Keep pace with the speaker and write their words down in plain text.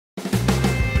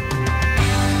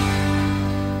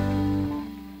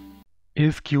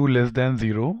Is q less than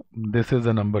 0? This is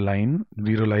the number line.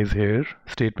 0 lies here.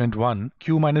 Statement 1.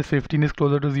 Q minus 15 is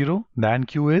closer to 0 than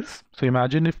q is. So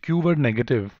imagine if q were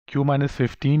negative, q minus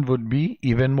 15 would be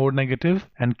even more negative,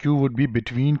 and q would be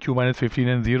between q minus 15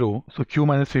 and 0. So q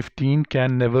minus 15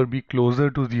 can never be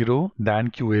closer to 0 than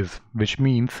q is, which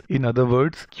means, in other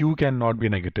words, q cannot be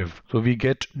negative. So we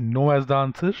get no as the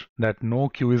answer, that no,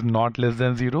 q is not less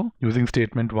than 0 using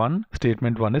statement 1.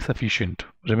 Statement 1 is sufficient.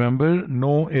 Remember,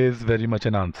 no is very much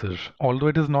an answer. Although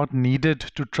it is not needed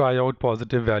to try out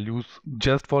positive values,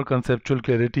 just for conceptual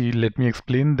clarity, let me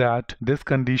explain that this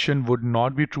condition would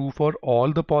not be true for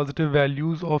all the positive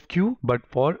values of q, but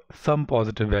for some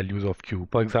positive values of q.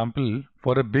 For example,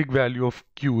 for a big value of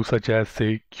q, such as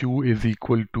say q is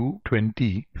equal to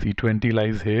 20, see 20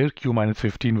 lies here, q minus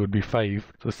 15 would be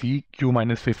 5. So see, q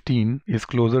minus 15 is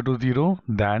closer to 0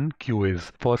 than q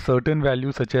is. For certain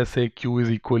values such as say q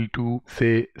is equal to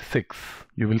say 6,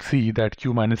 you will see that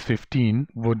q minus 15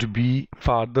 would be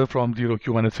farther from 0.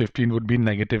 Q minus 15 would be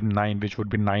negative 9, which would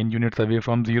be 9 units away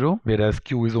from 0, whereas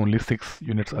q is only 6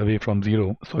 units away from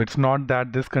 0. So it's not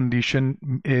that this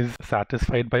condition is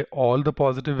satisfied by all the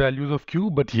positive values of q,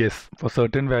 but yes, for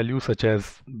certain values such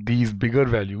as these bigger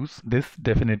values, this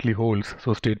definitely holds.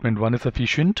 So statement 1 is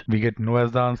sufficient. We get no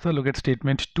as the answer. Look at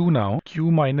statement 2 now.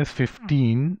 Q minus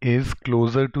 15 is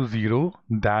closer to 0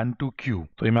 than to q.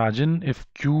 So imagine if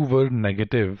q were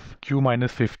negative, q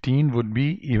minus 15 would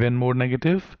be even more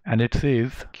negative, and it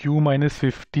says q minus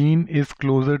 15 is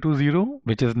closer to 0,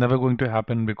 which is never going to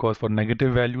happen, because for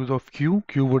negative values of q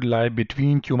would lie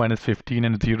between q minus 15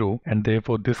 and 0, and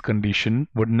therefore this condition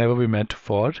would never be met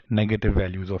for negative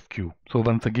values of q. So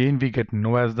once again we get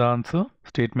no as the answer.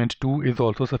 Statement 2 is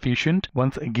also sufficient.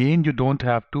 Once again, you don't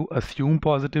have to assume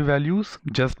positive values.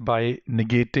 Just by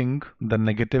negating the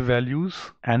negative values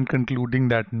and concluding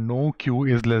that no q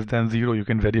is less than 0, you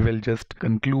can very well just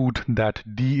conclude that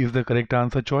D is the correct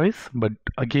answer choice. But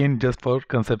again, just for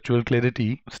conceptual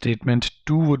clarity, statement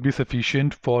 2 would be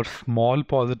sufficient for small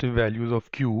positive values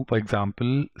of q. For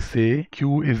example, say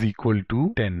q is equal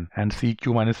to 10, and see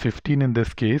q minus 15 in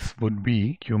this case would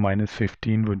be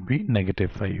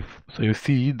negative 5. So you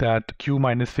see that q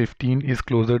minus 15 is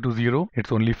closer to 0,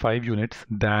 it's only 5 units,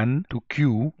 than to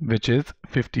q, which is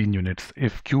 15 units.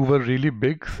 If q were really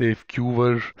big, say if q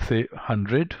were say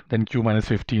 100, then q minus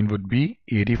 15 would be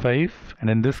 85, and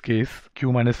in this case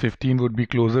q minus 15 would be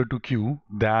closer to q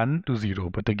than to 0.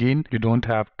 But again, you don't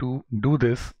have to do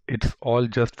this. It's all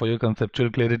just for your conceptual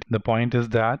clarity. The point is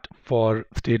that for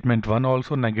statement 1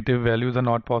 also, negative values are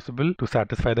not possible to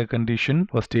satisfy the condition.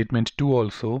 For statement 2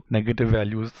 also, negative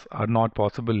values are not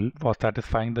possible for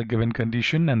satisfying the given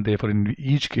condition, and therefore in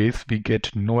each case we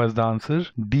get no as the answer.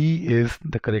 D is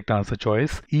the correct answer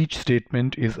choice. Each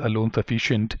statement is alone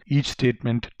sufficient. Each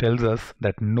statement tells us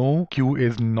that no q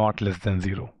is not less than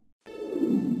 0.